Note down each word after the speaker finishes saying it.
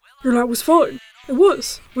Your night was fine. It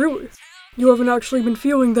was, really. You haven't actually been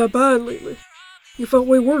feeling that bad lately. You felt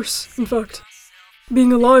way worse, in fact.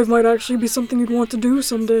 Being alive might actually be something you'd want to do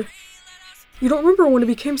someday. You don't remember when it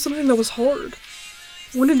became something that was hard.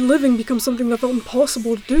 When did living become something that felt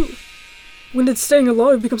impossible to do? When did staying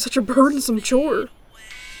alive become such a burdensome chore?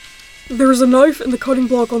 There is a knife and the cutting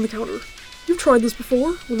block on the counter. You've tried this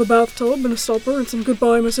before, with a bathtub and a stopper and some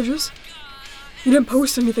goodbye messages. You didn't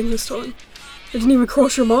post anything this time. It didn't even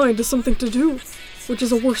cross your mind as something to do, which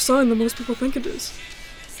is a worse sign than most people think it is.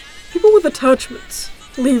 People with attachments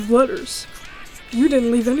leave letters. You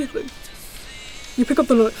didn't leave anything. You pick up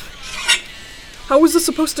the knife. How is this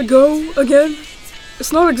supposed to go, again?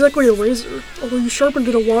 It's not exactly a razor, although you sharpened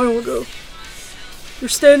it a while ago. You're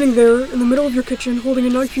standing there in the middle of your kitchen holding a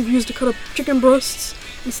knife you've used to cut up chicken breasts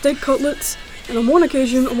and steak cutlets, and on one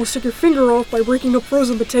occasion almost took your finger off by breaking up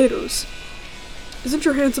frozen potatoes. Isn't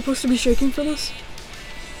your hand supposed to be shaking for this?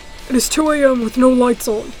 It is 2 a.m. with no lights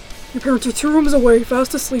on. Your parents are 2 rooms away,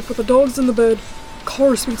 fast asleep with the dogs in the bed. A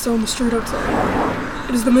car speeds down the street outside.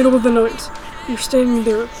 It is the middle of the night. You're standing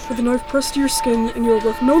there with the knife pressed to your skin, and you have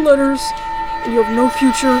left no letters, and you have no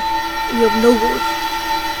future, and you have no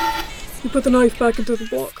worth. You put the knife back into the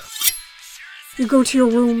block. You go to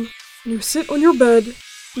your room, and you sit on your bed,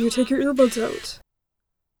 and you take your earbuds out.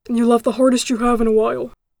 And you left the hardest you have in a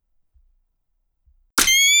while.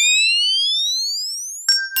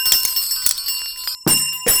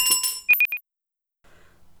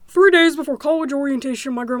 Three days before college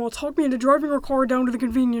orientation, my grandma talked me into driving her car down to the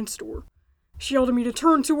convenience store. She yelled at me to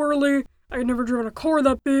turn too early. I had never driven a car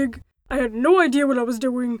that big. I had no idea what I was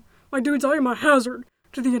doing. My dudes, I am a hazard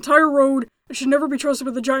to the entire road and should never be trusted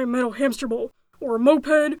with a giant metal hamster ball, or a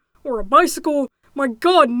moped, or a bicycle. My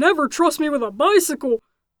God, never trust me with a bicycle!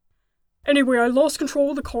 Anyway, I lost control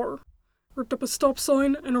of the car, ripped up a stop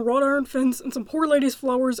sign and a wrought iron fence and some poor lady's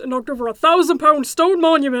flowers and knocked over a 1,000-pound stone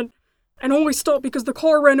monument, and only stopped because the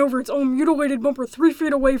car ran over its own mutilated bumper 3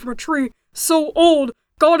 feet away from a tree so old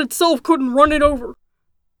God itself couldn't run it over.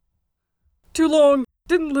 Too long,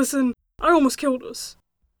 didn't listen, I almost killed us.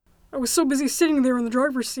 I was so busy sitting there in the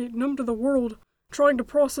driver's seat, numb to the world, trying to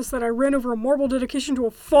process that I ran over a marble dedication to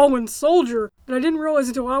a fallen soldier, that I didn't realize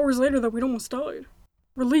until hours later that we'd almost died.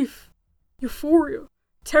 Relief, euphoria,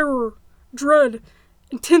 terror, dread,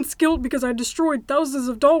 intense guilt because I destroyed thousands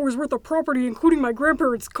of dollars worth of property, including my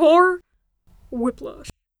grandparents' car. Whiplash.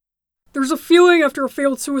 There's a feeling after a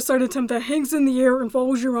failed suicide attempt that hangs in the air and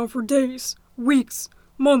follows you around for days, weeks,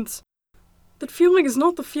 months. That feeling is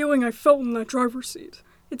not the feeling I felt in that driver's seat.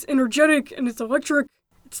 It's energetic and it's electric.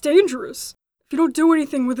 It's dangerous. If you don't do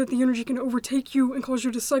anything with it, the energy can overtake you and cause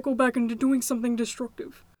you to cycle back into doing something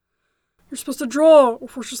destructive. You're supposed to draw, or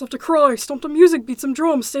force yourself to cry, stomp to music, beat some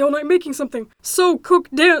drums, stay all night making something, sew, cook,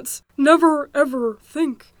 dance. Never, ever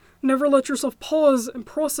think. Never let yourself pause and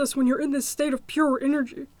process when you're in this state of pure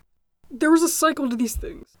energy. There is a cycle to these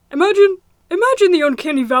things. Imagine the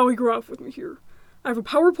uncanny valley graph with me here. I have a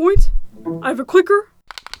PowerPoint, I have a clicker,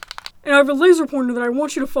 and I have a laser pointer that I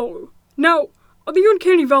want you to follow. Now, on the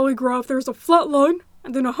uncanny valley graph, there's a flat line,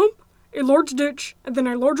 and then a hump, a large ditch, and then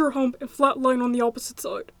a larger hump and flat line on the opposite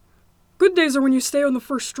side. Good days are when you stay on the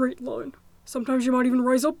first straight line. Sometimes you might even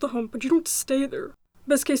rise up the hump, but you don't stay there.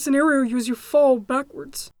 Best case scenario is you fall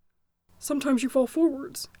backwards. Sometimes you fall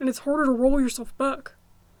forwards, and it's harder to roll yourself back.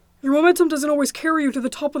 Your momentum doesn't always carry you to the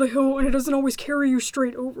top of the hill, and it doesn't always carry you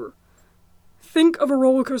straight over. Think of a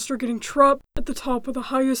roller coaster getting trapped at the top of the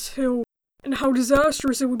highest hill, and how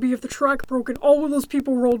disastrous it would be if the track broke and all of those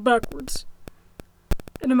people rolled backwards.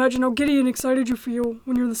 And imagine how giddy and excited you feel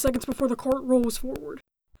when you're in the seconds before the cart rolls forward.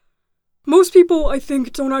 Most people, I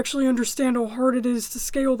think, don't actually understand how hard it is to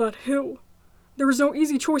scale that hill. There is no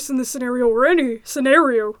easy choice in this scenario, or any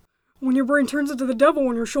scenario, when your brain turns into the devil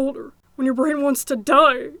on your shoulder. When your brain wants to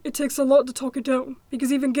die, it takes a lot to talk it down,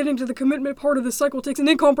 because even getting to the commitment part of the cycle takes an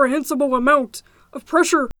incomprehensible amount of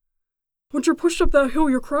pressure. Once you're pushed up that hill,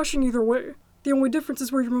 you're crashing either way. The only difference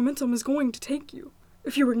is where your momentum is going to take you.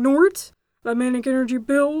 If you ignore it, that manic energy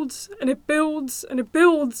builds, and it builds, and it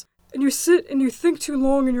builds, and you sit and you think too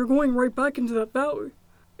long and you're going right back into that valley.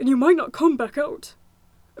 And you might not come back out.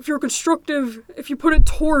 If you're constructive, if you put it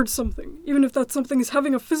towards something, even if that something is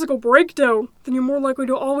having a physical breakdown, then you're more likely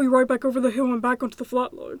to ollie right back over the hill and back onto the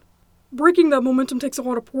flat line. Breaking that momentum takes a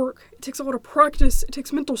lot of work. It takes a lot of practice. It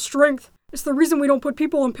takes mental strength. It's the reason we don't put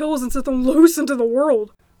people on pills and set them loose into the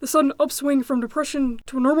world. The sudden upswing from depression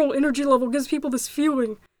to a normal energy level gives people this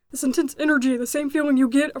feeling, this intense energy, the same feeling you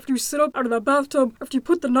get after you sit up out of that bathtub, after you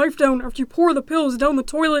put the knife down, after you pour the pills down the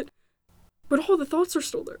toilet. But all the thoughts are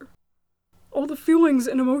still there. All the feelings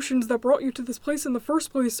and emotions that brought you to this place in the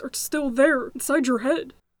first place are still there, inside your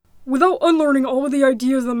head. Without unlearning all of the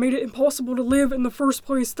ideas that made it impossible to live in the first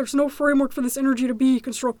place, there's no framework for this energy to be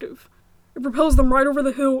constructive. It propels them right over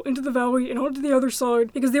the hill, into the valley, and onto the other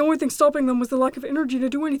side, because the only thing stopping them was the lack of energy to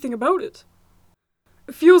do anything about it.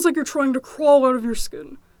 It feels like you're trying to crawl out of your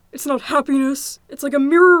skin. It's not happiness. It's like a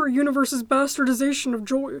mirror universe's bastardization of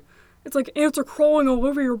joy. It's like ants are crawling all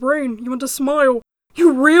over your brain. You want to smile.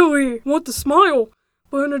 You really want to smile,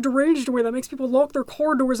 but in a deranged way that makes people lock their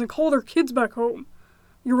car doors and call their kids back home.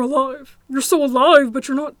 You're alive. You're so alive, but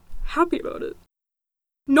you're not happy about it.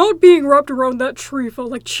 Not being wrapped around that tree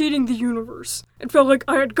felt like cheating the universe. It felt like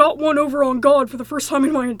I had got one over on God for the first time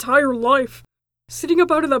in my entire life. Sitting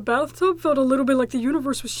up out of that bathtub felt a little bit like the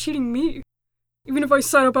universe was cheating me. Even if I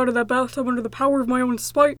sat up out of that bathtub under the power of my own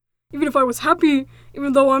spite, even if I was happy,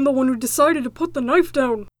 even though I'm the one who decided to put the knife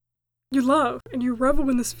down. You laugh, and you revel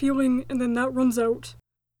in this feeling, and then that runs out.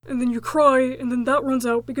 And then you cry, and then that runs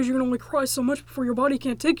out because you can only cry so much before your body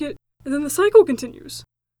can't take it, and then the cycle continues.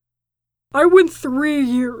 I went 3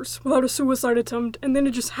 years without a suicide attempt, and then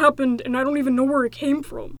it just happened, and I don't even know where it came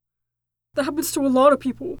from. That happens to a lot of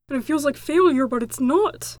people, and it feels like failure, but it's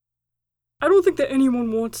not. I don't think that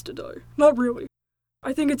anyone wants to die. Not really.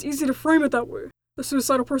 I think it's easy to frame it that way. The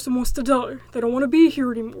suicidal person wants to die. They don't want to be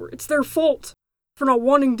here anymore. It's their fault for not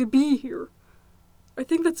wanting to be here. I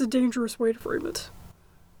think that's a dangerous way to frame it.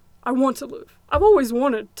 I want to live. I've always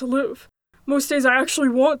wanted to live. Most days I actually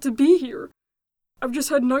want to be here. I've just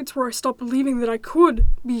had nights where I stopped believing that I could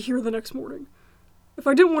be here the next morning. If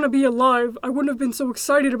I didn't want to be alive, I wouldn't have been so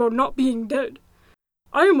excited about not being dead.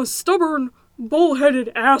 I am a stubborn,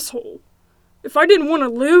 bull-headed asshole. If I didn't want to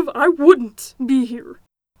live, I wouldn't be here.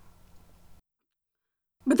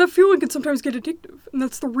 But that feeling can sometimes get addictive, and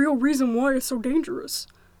that's the real reason why it's so dangerous.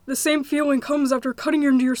 The same feeling comes after cutting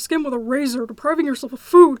into your skin with a razor, depriving yourself of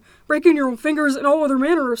food, breaking your own fingers, and all other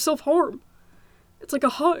manner of self-harm. It's like a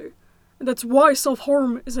high, and that's why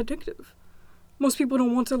self-harm is addictive. Most people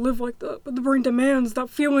don't want to live like that, but the brain demands that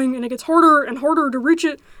feeling, and it gets harder and harder to reach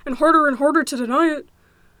it, and harder to deny it.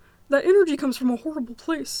 That energy comes from a horrible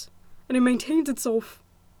place, and it maintains itself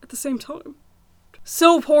at the same time.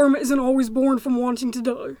 Self-harm isn't always born from wanting to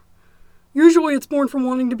die. Usually it's born from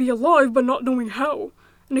wanting to be alive but not knowing how,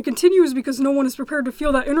 and it continues because no one is prepared to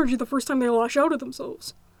feel that energy the first time they lash out at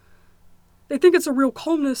themselves. They think it's a real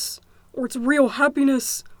calmness, or it's real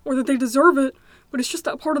happiness, or that they deserve it, but it's just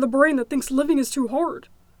that part of the brain that thinks living is too hard.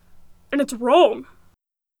 And it's wrong.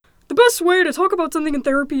 The best way to talk about something in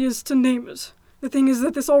therapy is to name it. The thing is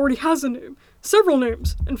that this already has a name. Several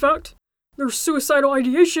names, in fact. There's suicidal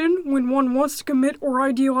ideation, when one wants to commit or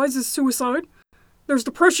idealizes suicide. There's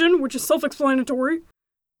depression, which is self-explanatory.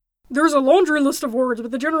 There's a laundry list of words,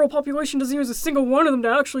 but the general population doesn't use a single one of them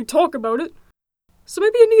to actually talk about it. So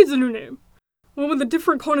maybe it needs a new name. One with a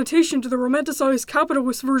different connotation to the romanticized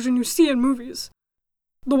capitalist version you see in movies.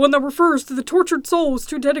 The one that refers to the tortured souls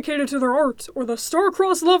too dedicated to their art, or the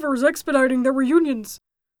star-crossed lovers expediting their reunions.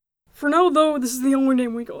 For now, though, this is the only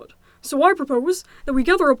name we got. So I propose that we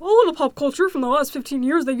gather up all of the pop culture from the last 15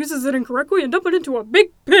 years that uses it incorrectly and dump it into a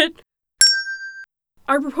big pit.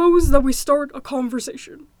 I propose that we start a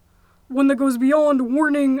conversation. One that goes beyond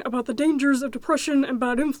warning about the dangers of depression and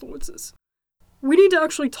bad influences. We need to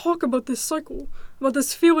actually talk about this cycle, about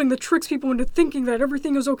this feeling that tricks people into thinking that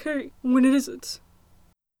everything is okay when it isn't.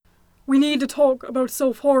 We need to talk about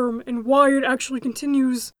self-harm and why it actually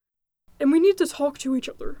continues, and we need to talk to each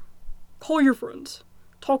other. Call your friend.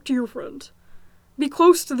 Talk to your friend. Be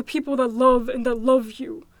close to the people that love and that love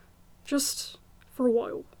you, just for a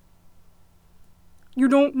while. You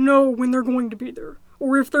don't know when they're going to be there,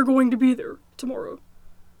 or if they're going to be there tomorrow.